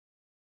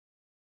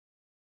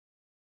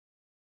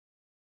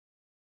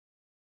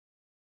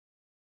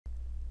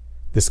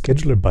The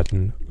Scheduler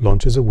button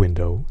launches a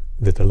window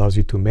that allows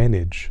you to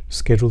manage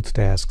scheduled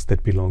tasks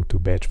that belong to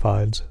batch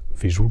files,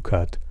 Visual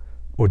Cut,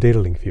 or Data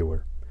Link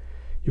Viewer.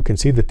 You can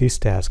see that this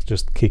task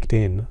just kicked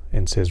in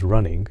and says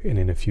running, and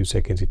in a few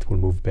seconds it will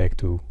move back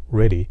to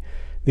ready.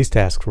 This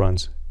task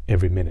runs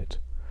every minute.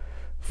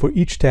 For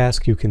each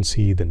task you can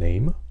see the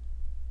name,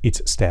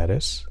 its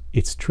status,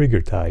 its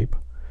trigger type,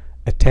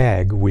 a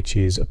tag, which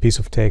is a piece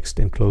of text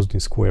enclosed in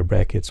square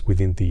brackets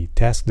within the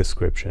task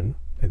description.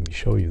 Let me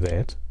show you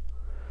that.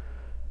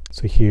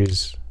 So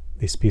here's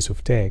this piece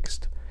of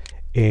text,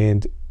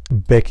 and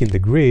back in the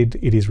grid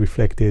it is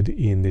reflected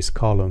in this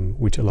column,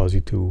 which allows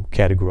you to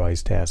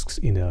categorize tasks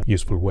in a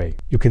useful way.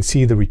 You can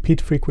see the repeat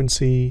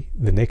frequency,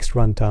 the next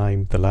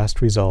runtime, the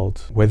last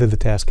result, whether the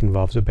task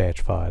involves a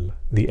batch file,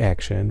 the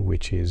action,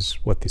 which is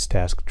what this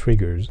task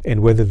triggers,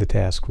 and whether the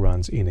task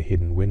runs in a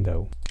hidden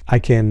window. I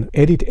can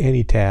edit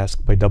any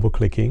task by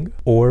double-clicking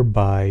or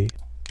by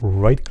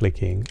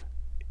right-clicking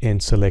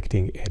and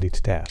selecting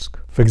Edit Task.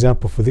 For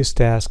example, for this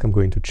task, I'm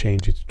going to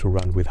change it to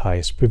run with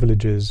highest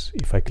privileges.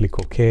 If I click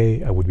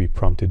OK, I would be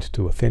prompted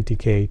to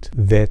authenticate.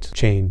 That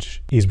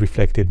change is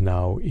reflected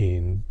now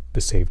in the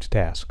saved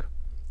task.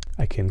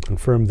 I can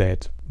confirm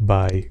that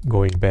by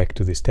going back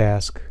to this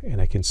task,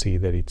 and I can see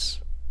that it's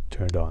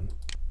turned on.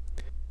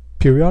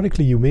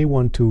 Periodically, you may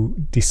want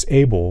to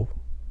disable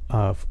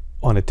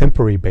on a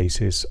temporary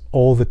basis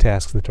all the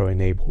tasks that are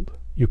enabled.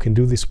 You can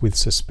do this with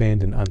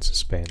Suspend and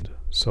Unsuspend.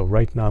 So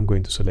right now I'm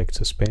going to select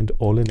Suspend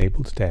all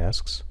enabled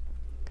tasks,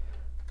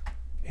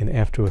 and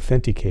after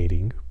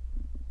authenticating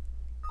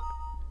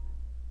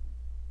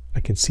I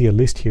can see a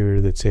list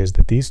here that says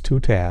that these two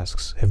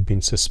tasks have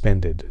been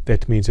suspended.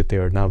 That means that they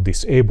are now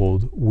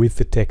disabled with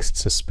the text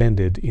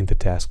suspended in the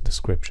task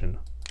description.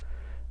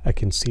 I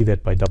can see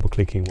that by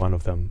double-clicking one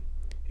of them,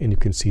 and you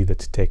can see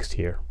that text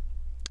here.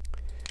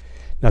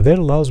 Now that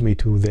allows me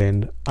to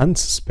then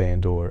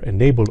unsuspend or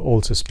enable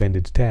all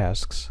suspended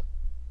tasks.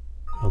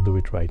 I'll do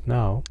it right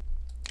now.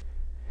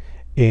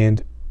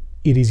 And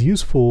it is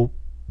useful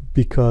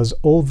because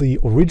all the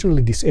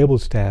originally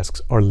disabled tasks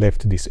are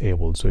left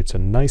disabled. So it's a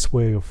nice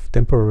way of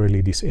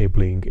temporarily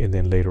disabling and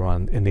then later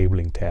on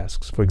enabling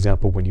tasks. For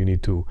example, when you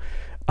need to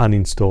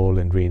uninstall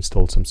and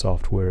reinstall some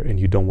software and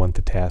you don't want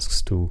the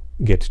tasks to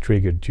get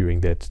triggered during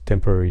that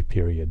temporary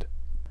period.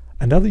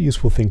 Another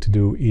useful thing to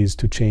do is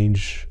to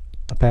change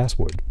a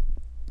password.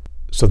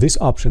 So this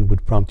option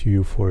would prompt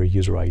you for a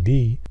user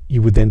ID.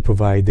 You would then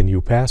provide the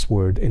new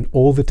password, and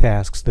all the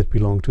tasks that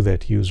belong to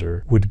that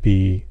user would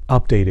be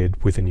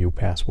updated with a new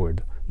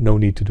password. No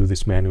need to do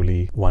this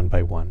manually one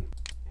by one.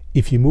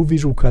 If you move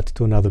Visual Cut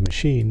to another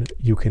machine,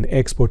 you can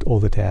export all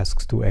the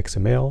tasks to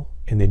XML,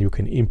 and then you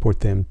can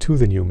import them to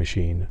the new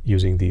machine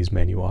using these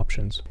menu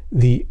options.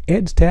 The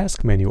Add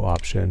Task menu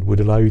option would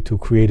allow you to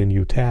create a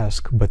new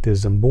task, but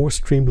there's a more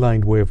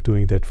streamlined way of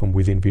doing that from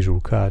within Visual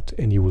Cut,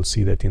 and you will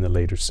see that in a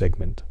later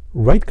segment.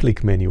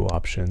 Right-click menu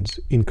options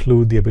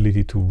include the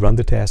ability to run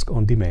the task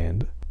on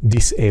demand,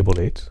 disable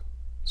it.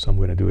 So I'm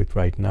going to do it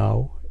right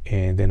now,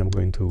 and then I'm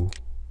going to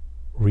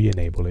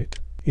re-enable it.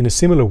 In a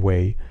similar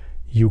way,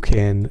 you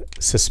can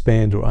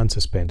suspend or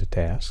unsuspend a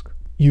task.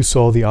 You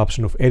saw the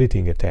option of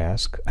editing a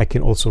task. I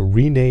can also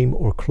rename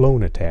or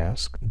clone a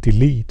task,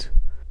 delete,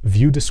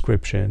 view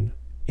description,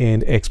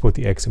 and export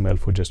the XML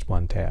for just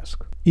one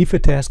task. If a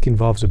task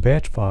involves a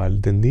batch file,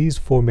 then these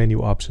four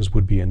menu options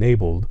would be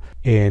enabled,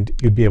 and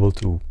you'd be able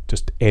to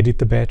just edit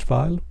the batch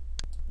file.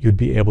 You'd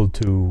be able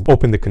to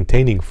open the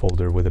containing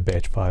folder where the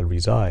batch file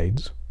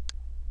resides.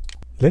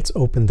 Let's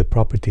open the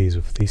properties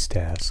of this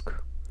task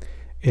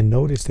and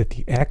notice that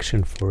the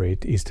action for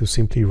it is to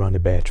simply run a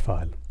batch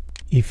file.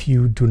 If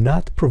you do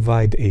not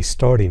provide a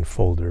starting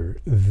folder,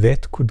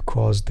 that could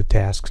cause the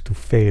task to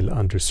fail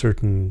under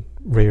certain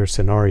rare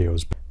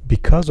scenarios.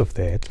 Because of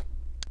that,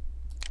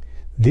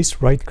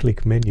 this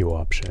right-click menu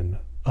option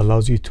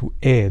allows you to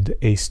add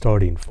a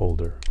starting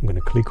folder. I'm going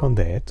to click on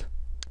that,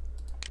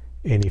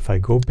 and if I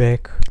go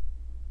back,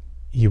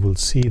 you will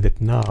see that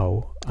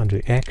now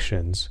under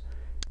Actions,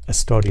 a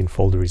starting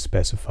folder is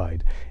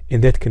specified,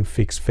 and that can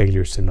fix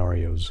failure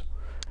scenarios.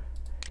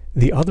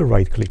 The other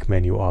right-click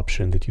menu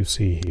option that you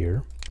see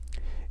here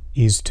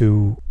is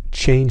to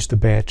change the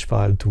batch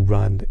file to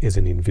run as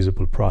an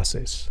invisible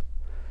process.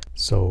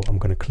 So I'm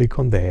going to click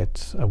on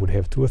that. I would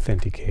have to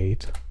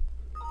authenticate.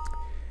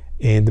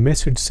 And the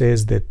message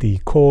says that the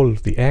call,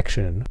 the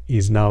action,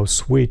 is now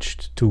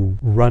switched to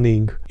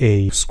running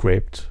a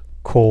script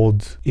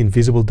called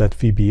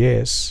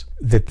invisible.vbs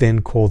that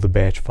then call the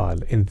batch file.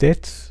 And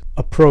that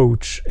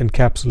approach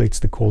encapsulates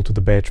the call to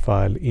the batch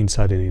file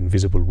inside an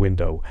invisible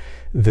window.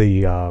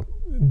 The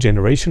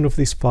generation of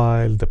this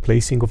file, the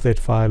placing of that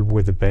file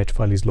where the batch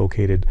file is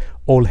located,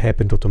 all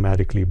happened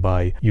automatically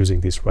by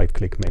using this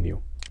right-click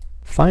menu.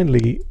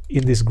 Finally,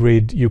 in this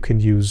grid, you can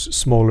use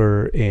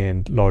smaller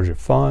and larger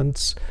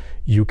fonts.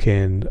 You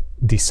can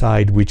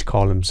decide which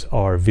columns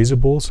are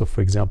visible. So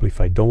for example, if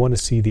I don't want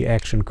to see the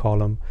action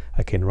column,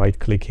 I can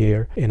right-click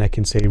here and I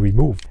can say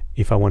remove.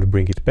 If I want to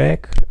bring it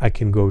back, I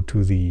can go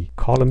to the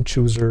column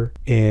chooser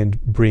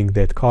and bring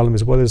that column,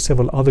 as well as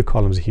several other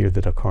columns here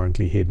that are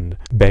currently hidden,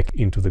 back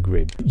into the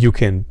grid. You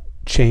can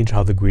change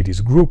how the grid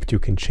is grouped, you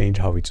can change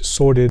how it's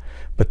sorted,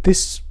 but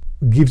this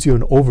gives you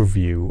an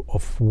overview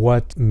of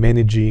what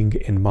managing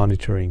and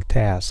monitoring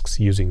tasks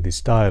using this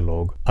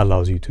dialog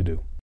allows you to do.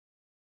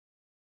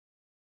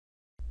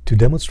 To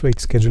demonstrate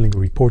scheduling a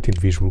report in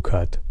Visual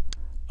CUT,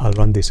 I'll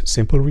run this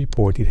simple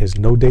report. It has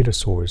no data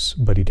source,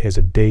 but it has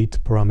a date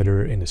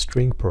parameter and a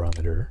string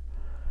parameter.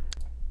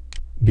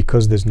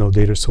 Because there's no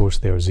data source,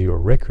 there are 0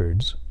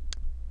 records.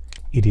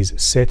 It is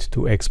set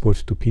to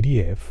export to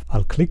PDF.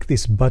 I'll click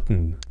this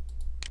button,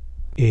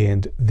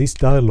 and this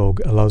dialog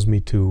allows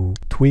me to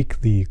tweak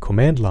the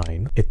command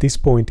line. At this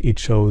point, it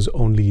shows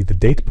only the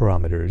date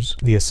parameters.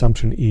 The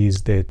assumption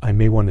is that I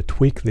may want to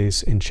tweak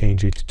this and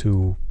change it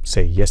to,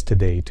 say,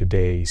 yesterday,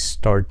 today,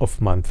 start of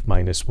month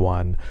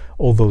 -1,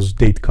 all those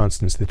date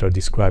constants that are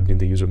described in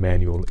the user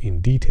manual in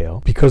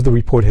detail. Because the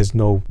report has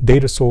no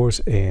data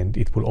source and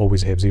it will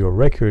always have 0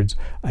 records,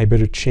 I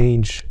better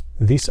change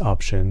this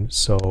option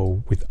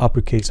so with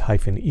uppercase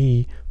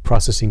 -E,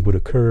 processing would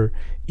occur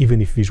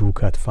even if Visual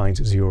CUT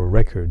finds 0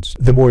 records.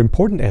 The more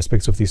important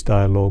aspects of this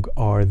dialog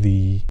are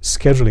the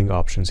scheduling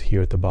options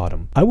here at the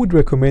bottom. I would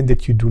recommend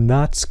that you do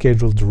not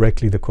schedule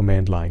directly the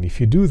command line. If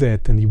you do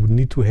that, then you would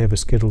need to have a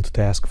scheduled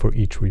task for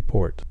each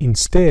report.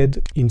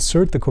 Instead,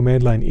 insert the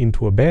command line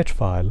into a batch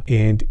file,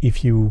 and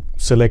if you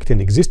select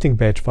an existing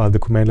batch file, the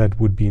command line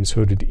would be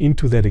inserted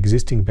into that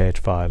existing batch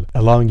file,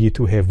 allowing you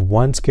to have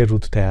one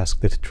scheduled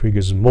task that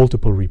triggers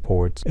multiple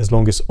reports, as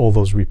long as all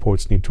those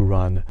reports need to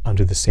run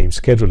under the same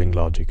scheduling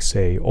logic,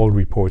 say all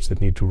reports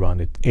that need to run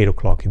at 8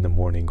 o'clock in the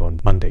morning on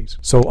Mondays.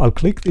 So I'll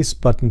click this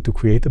button to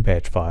create a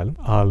batch file.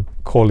 I'll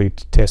call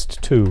it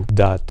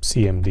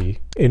test2.cmd.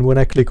 And when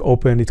I click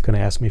open, it's going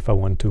to ask me if I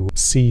want to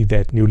see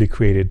that newly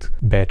created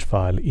batch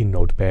file in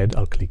Notepad.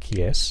 I'll click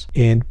yes.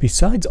 And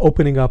besides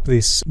opening up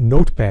this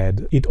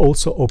Notepad, it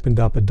also opened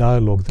up a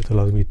dialog that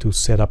allows me to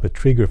set up a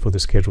trigger for the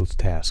scheduled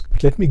task.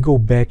 But let me go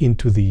back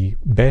into the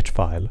batch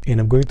file, and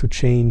I'm going to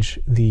change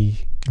the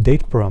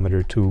date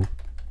parameter to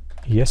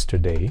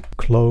yesterday,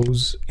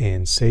 close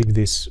and save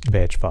this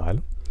batch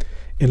file,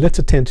 and let's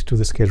attend to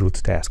the scheduled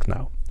task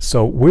now.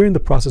 So we're in the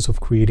process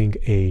of creating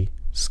a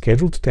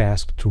scheduled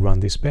task to run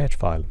this batch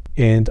file,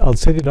 and I'll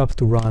set it up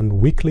to run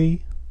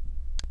weekly,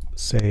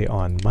 say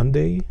on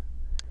Monday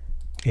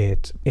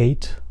at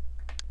 8,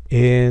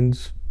 and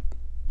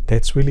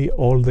that's really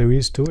all there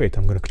is to it.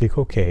 I'm going to click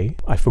OK.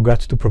 I forgot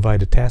to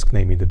provide a task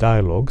name in the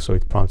dialog, so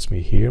it prompts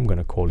me here. I'm going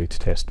to call it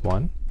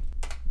test1.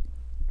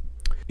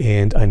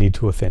 And I need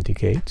to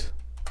authenticate.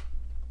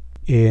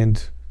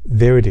 And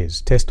there it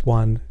is.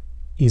 Test1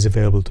 is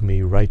available to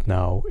me right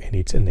now, and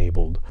it's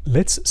enabled.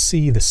 Let's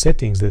see the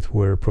settings that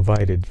were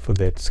provided for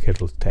that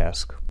scheduled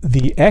task.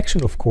 The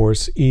action, of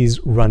course,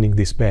 is running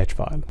this batch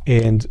file.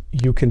 And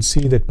you can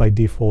see that by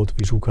default,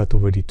 Visual CUT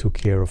already took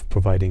care of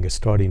providing a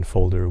start-in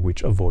folder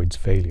which avoids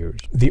failures.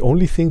 The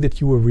only thing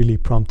that you were really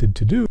prompted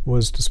to do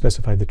was to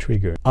specify the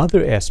trigger.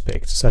 Other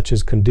aspects, such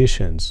as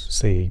conditions,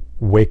 say,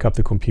 wake up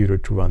the computer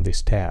to run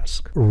this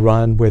task,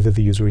 run whether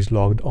the user is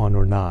logged on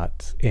or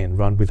not, and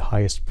run with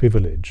highest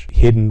privilege,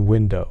 hidden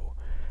window,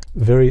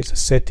 various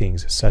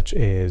settings such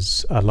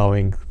as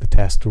allowing the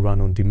task to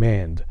run on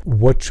demand,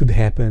 what should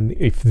happen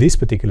if this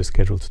particular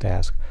scheduled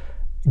task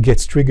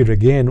gets triggered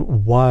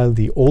again while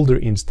the older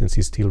instance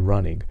is still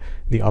running.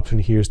 The option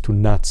here is to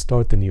not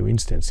start the new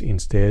instance,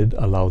 instead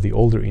allow the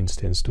older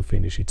instance to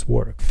finish its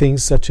work.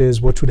 Things such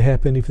as what should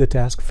happen if the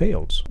task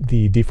fails.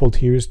 The default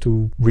here is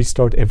to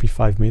restart every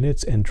 5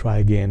 minutes and try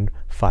again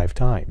 5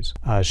 times.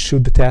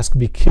 Should the task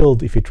be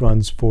killed if it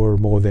runs for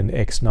more than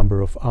X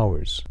number of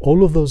hours?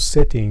 All of those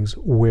settings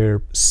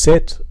were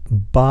set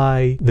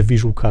by the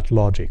Visual CUT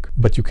logic,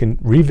 but you can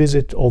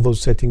revisit all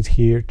those settings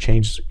here,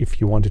 change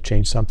if you want to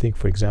change something.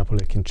 For example,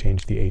 I can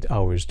change the 8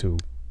 hours to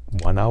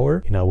 1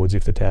 hour. In other words,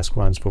 if the task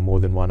runs for more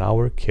than 1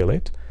 hour, kill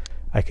it.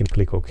 I can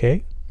click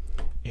OK,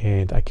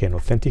 and I can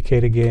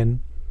authenticate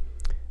again,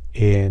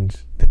 and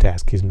the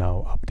task is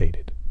now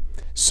updated.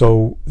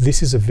 So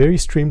this is a very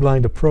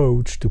streamlined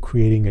approach to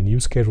creating a new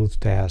scheduled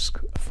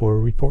task for a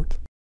report.